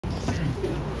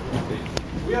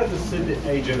we are the city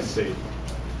agency,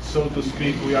 so to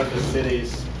speak. We are the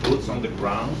city's boots on the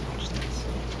ground.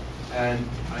 And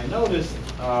I noticed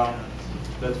that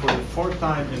for the fourth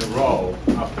time in a row,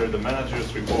 after the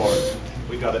manager's report,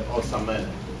 we got an awesome minute.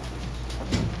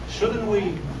 Shouldn't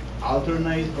we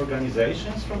alternate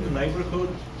organizations from the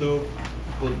neighborhood to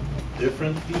put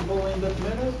different people in that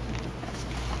minute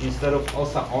instead of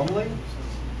OSA only?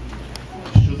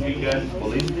 Should we get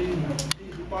police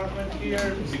department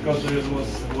here because there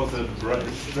was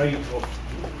a string of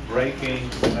breaking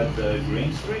at the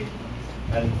Green Street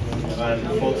and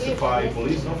falsify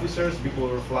police officers? People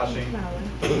were flashing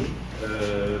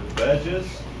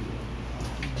badges.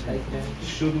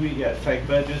 Should we get fake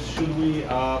badges? Should we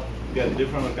get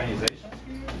different organizations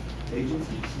here?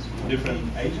 Agencies?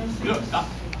 Different agencies?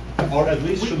 Or at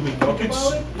least should we talk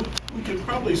about it? We could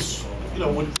probably, with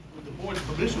the board's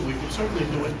permission, we could certainly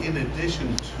do it in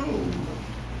addition to.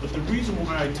 But the reason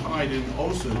why I tied in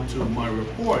OSA to my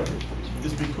report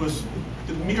is because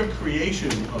the mere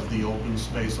creation of the Open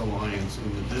Space Alliance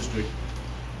in the district,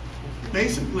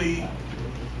 basically,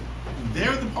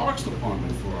 they're the Parks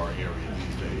Department for our area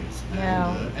these days.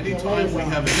 Yeah. And anytime we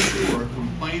have an issue or a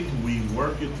complaint, we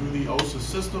work it through the OSA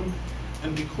system.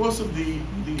 And because of the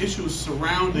issues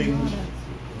surrounding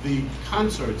the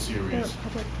concert series,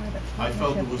 I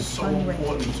felt it was so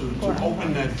important to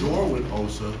open that door with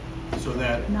OSA so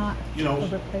that,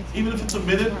 even if it's a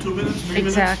minute, 2 minutes, 3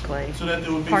 minutes, so that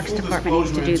there would be Parks full Department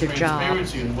needs to disclosure do and their job.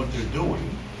 transparency in what they're doing.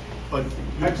 But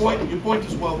your point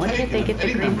is well Why taken. can't they get the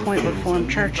Any Green member Point feels, Reformed and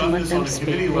Church we've and done let this them on a speak?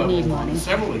 committee They level need on money.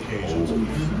 several occasions,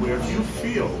 where if you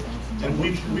feel, and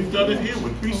we've done it here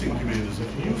with precinct commanders,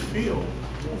 if you feel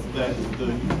that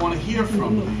you want to hear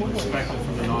from the inspector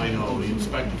from the 9-0, the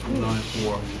inspector from the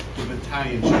 9-4, the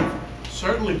battalion chief,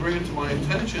 certainly bring it to my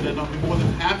attention, and I'll be more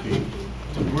than happy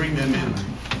to bring them in.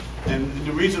 And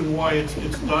the reason why it's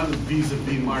done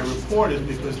vis-a-vis my report is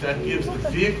because that gives the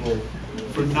vehicle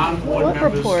for non-board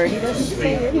members report? He to doesn't speak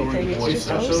say anything. during It's voice just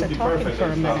sessions. Absolutely talking perfect for a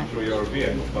that it's minute. done through your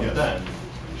vehicle, but Yes. then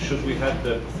should we have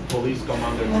the police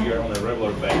commander here on a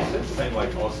regular basis, same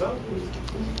like OSA?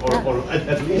 Or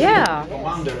at least Yeah. the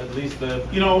commander, at least the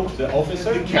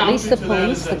officer? The counter least the to that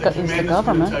police, is that the commander's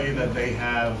government. gonna tell you that they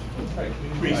have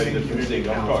precinct Right, committee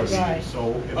of course. councils.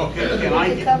 So, Okay. and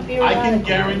I can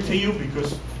guarantee you,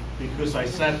 because I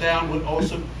sat down with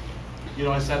OSA,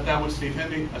 I sat down with Steve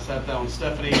Henry, I sat down with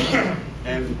Stephanie,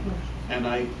 and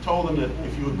I told them that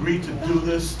if you agree to do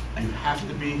this, you have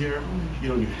to be here,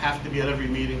 you have to be at every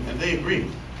meeting, and they agreed.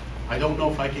 I don't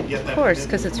know if I can get that. Of course,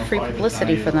 because it's from a free private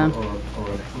publicity for them. Or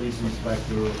a police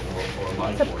inspector or a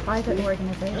life It's a warden. private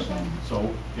organization. So,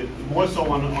 more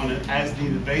so on an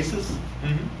as-needed basis.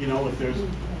 If there's,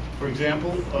 for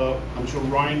example, I'm sure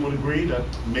Ryan would agree that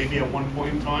maybe at one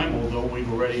point in time, although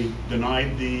we've already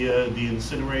denied the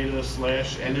incinerator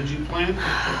 / energy plant,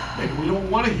 maybe we don't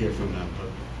want to hear from them, but,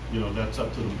 that's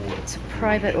up to the board. It's a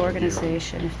private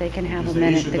organization. If they can have a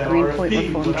minute, the Green Point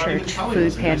Reformed Church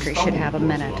Food Pantry should have a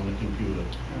minute.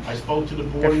 I spoke to the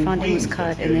board. Their funding was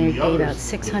cut and they gave out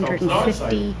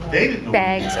 650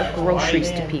 bags of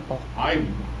groceries to people. I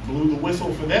blew the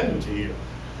whistle for them to hear.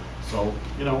 So,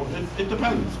 it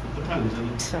depends. It depends.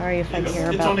 And Sorry if I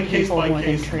care it's about on a people more than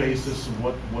case-by-case trees. basis of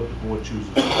what the board chooses.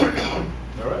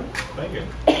 All right, thank you.